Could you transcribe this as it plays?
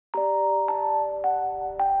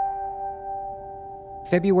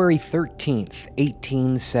February 13th,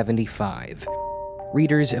 1875.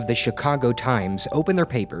 Readers of the Chicago Times open their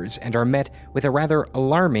papers and are met with a rather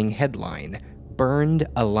alarming headline, "Burned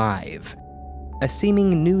Alive." A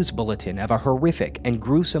seeming news bulletin of a horrific and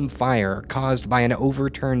gruesome fire caused by an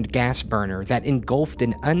overturned gas burner that engulfed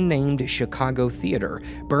an unnamed Chicago theater,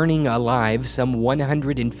 burning alive some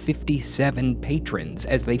 157 patrons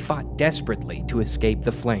as they fought desperately to escape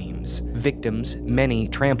the flames. Victims, many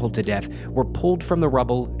trampled to death, were pulled from the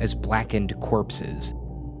rubble as blackened corpses.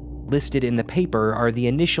 Listed in the paper are the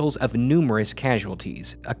initials of numerous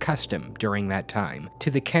casualties, a custom during that time. To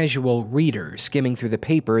the casual reader skimming through the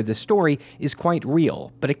paper, the story is quite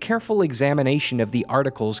real, but a careful examination of the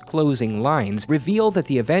article's closing lines reveal that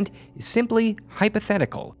the event is simply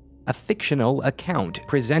hypothetical, a fictional account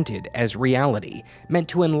presented as reality, meant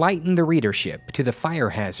to enlighten the readership to the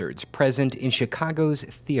fire hazards present in Chicago's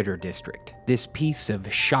theater district. This piece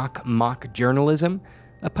of shock mock journalism?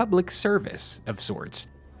 A public service of sorts.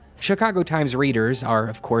 Chicago Times readers are,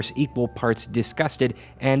 of course, equal parts disgusted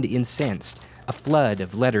and incensed. A flood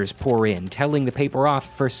of letters pour in, telling the paper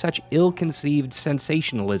off for such ill-conceived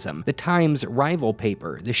sensationalism. The Times' rival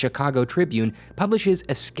paper, the Chicago Tribune, publishes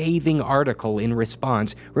a scathing article in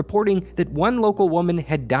response, reporting that one local woman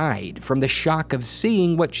had died from the shock of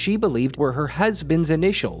seeing what she believed were her husband's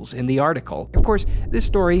initials in the article. Of course, this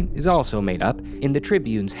story is also made up in the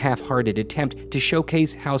Tribune's half-hearted attempt to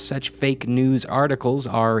showcase how such fake news articles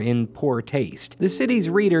are in poor taste. The city's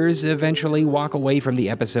readers eventually walk away from the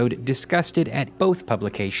episode disgusted at both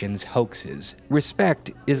publications' hoaxes.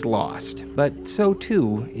 Respect is lost, but so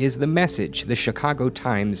too is the message the Chicago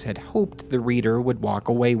Times had hoped the reader would walk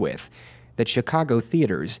away with, that Chicago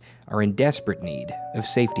theaters are in desperate need of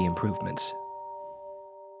safety improvements.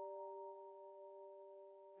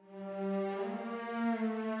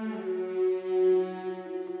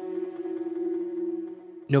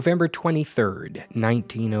 November 23rd,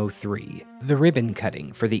 1903. The ribbon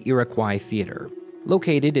cutting for the Iroquois Theater.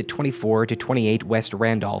 Located at 24 to 28 West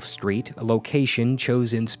Randolph Street, a location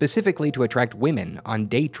chosen specifically to attract women on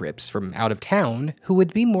day trips from out of town who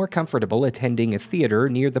would be more comfortable attending a theater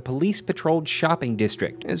near the police-patrolled shopping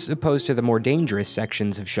district, as opposed to the more dangerous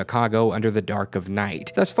sections of Chicago under the dark of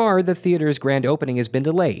night. Thus far, the theater's grand opening has been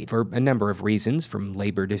delayed for a number of reasons, from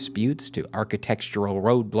labor disputes to architectural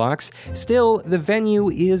roadblocks. Still, the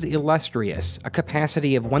venue is illustrious, a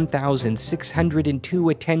capacity of 1,602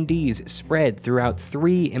 attendees spread throughout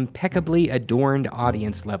 3 impeccably adorned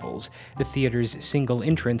audience levels. The theater's single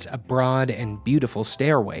entrance, a broad and beautiful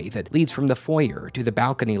stairway that leads from the foyer to the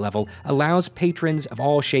balcony level, allows patrons of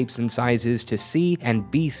all shapes and sizes to see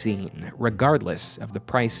and be seen, regardless of the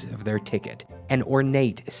price of their ticket. An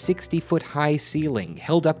ornate 60-foot-high ceiling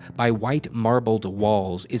held up by white marbled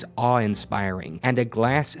walls is awe-inspiring, and a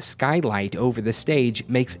glass skylight over the stage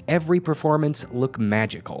makes every performance look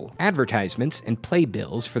magical. Advertisements and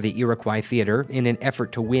playbills for the Iroquois Theater, in an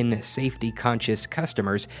effort to win safety-conscious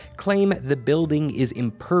customers, claim the building is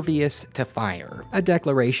impervious to fire, a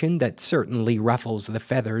declaration that certainly ruffles the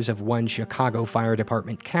feathers of one Chicago Fire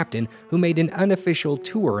Department captain who made an unofficial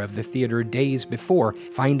tour of the theater days before,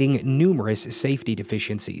 finding numerous safety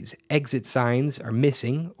deficiencies. Exit signs are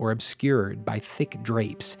missing or obscured by thick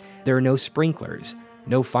drapes. There are no sprinklers,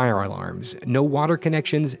 no fire alarms, no water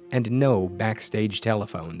connections, and no backstage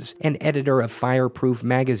telephones. An editor of Fireproof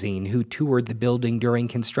magazine who toured the building during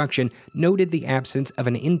construction noted the absence of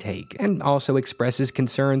an intake and also expresses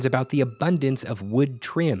concerns about the abundance of wood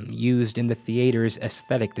trim used in the theater's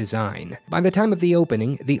aesthetic design. By the time of the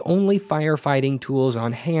opening, the only firefighting tools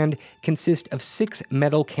on hand consist of 6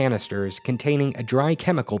 metal canisters containing a dry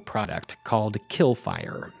chemical product called Kill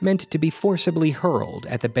Fire, meant to be forcibly hurled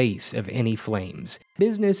at the base of any flames.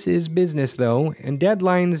 Business is business, though, and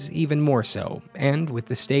deadlines even more so, and with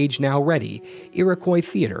the stage now ready, Iroquois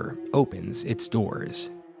Theater opens its doors.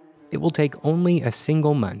 It will take only a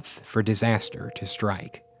single month for disaster to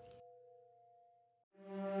strike.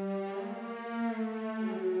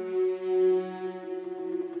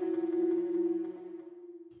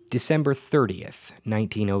 December 30th,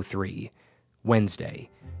 1903, Wednesday.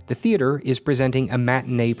 The theater is presenting a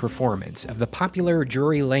matinee performance of the popular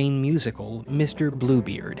Drury Lane musical, Mr.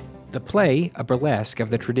 Bluebeard. The play, a burlesque of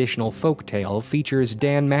the traditional folk tale, features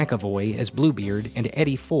Dan McAvoy as Bluebeard and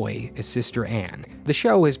Eddie Foy as Sister Anne. The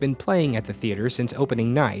show has been playing at the theater since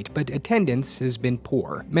opening night, but attendance has been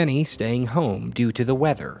poor, many staying home due to the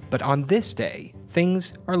weather. But on this day,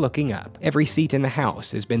 Things are looking up. Every seat in the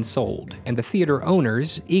house has been sold, and the theater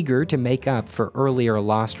owners, eager to make up for earlier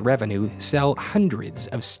lost revenue, sell hundreds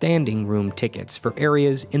of standing room tickets for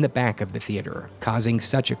areas in the back of the theater, causing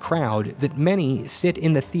such a crowd that many sit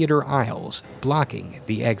in the theater aisles, blocking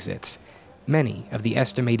the exits. Many of the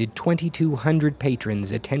estimated 2,200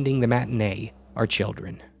 patrons attending the matinee are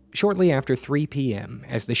children. Shortly after 3 p.m.,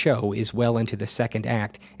 as the show is well into the second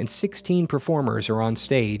act and 16 performers are on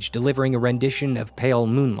stage delivering a rendition of Pale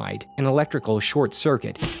Moonlight, an electrical short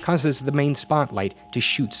circuit causes the main spotlight to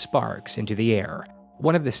shoot sparks into the air.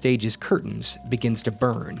 One of the stage's curtains begins to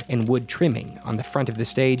burn, and wood trimming on the front of the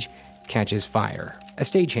stage catches fire. A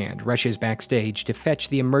stagehand rushes backstage to fetch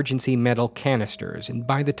the emergency metal canisters, and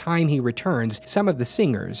by the time he returns, some of the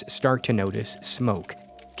singers start to notice smoke.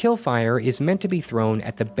 Killfire is meant to be thrown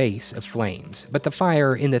at the base of flames, but the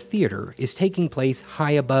fire in the theater is taking place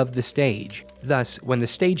high above the stage. Thus, when the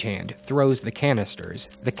stagehand throws the canisters,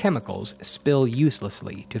 the chemicals spill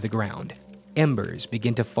uselessly to the ground. Embers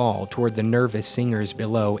begin to fall toward the nervous singers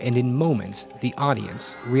below, and in moments, the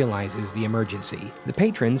audience realizes the emergency. The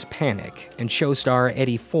patrons panic, and show star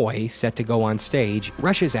Eddie Foy, set to go on stage,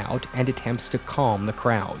 rushes out and attempts to calm the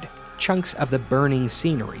crowd. Chunks of the burning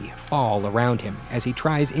scenery fall around him as he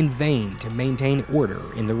tries in vain to maintain order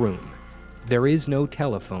in the room. There is no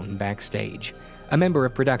telephone backstage. A member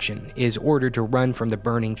of production is ordered to run from the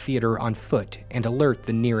burning theater on foot and alert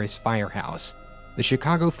the nearest firehouse. The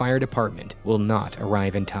Chicago Fire Department will not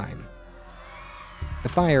arrive in time. The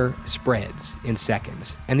fire spreads in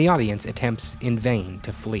seconds, and the audience attempts in vain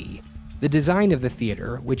to flee. The design of the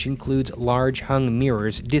theater, which includes large hung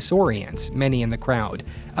mirrors, disorients many in the crowd.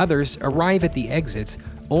 Others arrive at the exits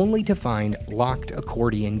only to find locked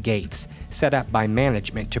accordion gates, set up by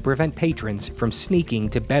management to prevent patrons from sneaking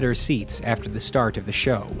to better seats after the start of the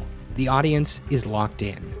show. The audience is locked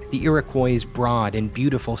in. The Iroquois' broad and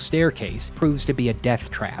beautiful staircase proves to be a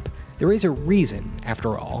death trap. There is a reason,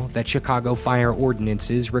 after all, that Chicago fire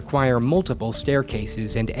ordinances require multiple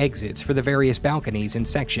staircases and exits for the various balconies and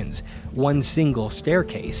sections. One single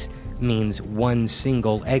staircase means one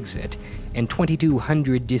single exit, and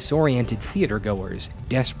 2,200 disoriented theatergoers,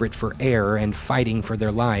 desperate for air and fighting for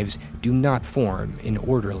their lives, do not form an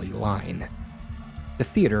orderly line. The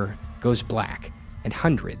theater goes black, and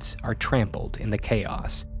hundreds are trampled in the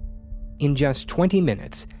chaos. In just 20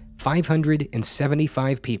 minutes,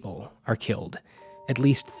 575 people are killed. At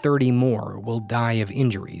least 30 more will die of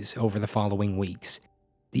injuries over the following weeks.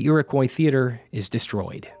 The Iroquois Theater is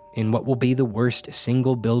destroyed in what will be the worst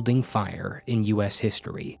single-building fire in U.S.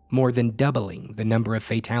 history, more than doubling the number of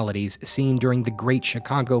fatalities seen during the Great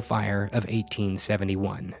Chicago Fire of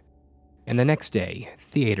 1871. And the next day,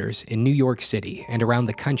 theaters in New York City and around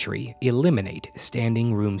the country eliminate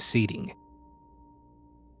standing room seating.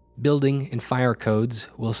 Building and fire codes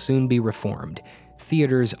will soon be reformed.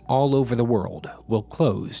 Theaters all over the world will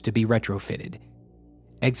close to be retrofitted.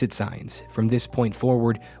 Exit signs from this point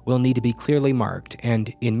forward will need to be clearly marked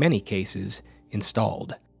and, in many cases,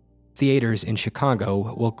 installed. Theaters in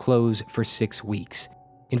Chicago will close for 6 weeks.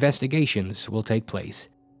 Investigations will take place.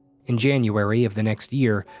 In January of the next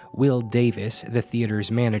year, Will Davis, the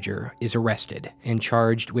theater's manager, is arrested and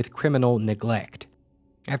charged with criminal neglect.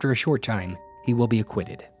 After a short time, he will be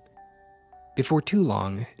acquitted. Before too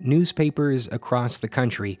long, newspapers across the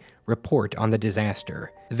country report on the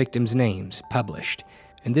disaster, the victims' names published,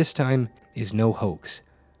 and this time is no hoax.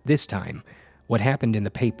 This time, what happened in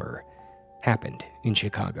the paper happened in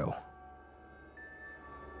Chicago.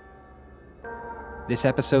 This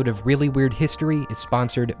episode of Really Weird History is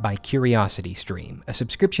sponsored by CuriosityStream, a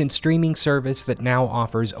subscription streaming service that now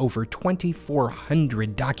offers over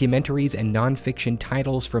 2,400 documentaries and nonfiction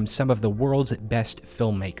titles from some of the world's best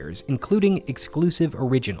filmmakers, including exclusive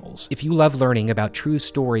originals. If you love learning about true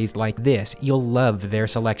stories like this, you'll love their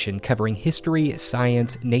selection covering history,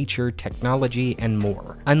 science, nature, technology, and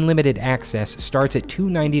more. Unlimited access starts at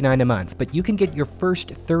 $2.99 a month, but you can get your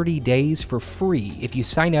first 30 days for free if you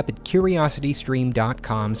sign up at curiositystream.com/AustinMcConnell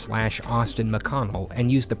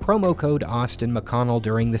and use the promo code AustinMcConnell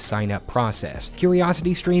during the sign-up process.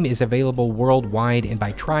 CuriosityStream is available worldwide, and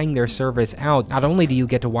by trying their service out, not only do you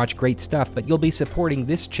get to watch great stuff, but you'll be supporting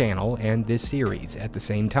this channel and this series at the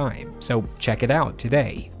same time. So check it out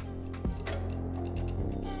today.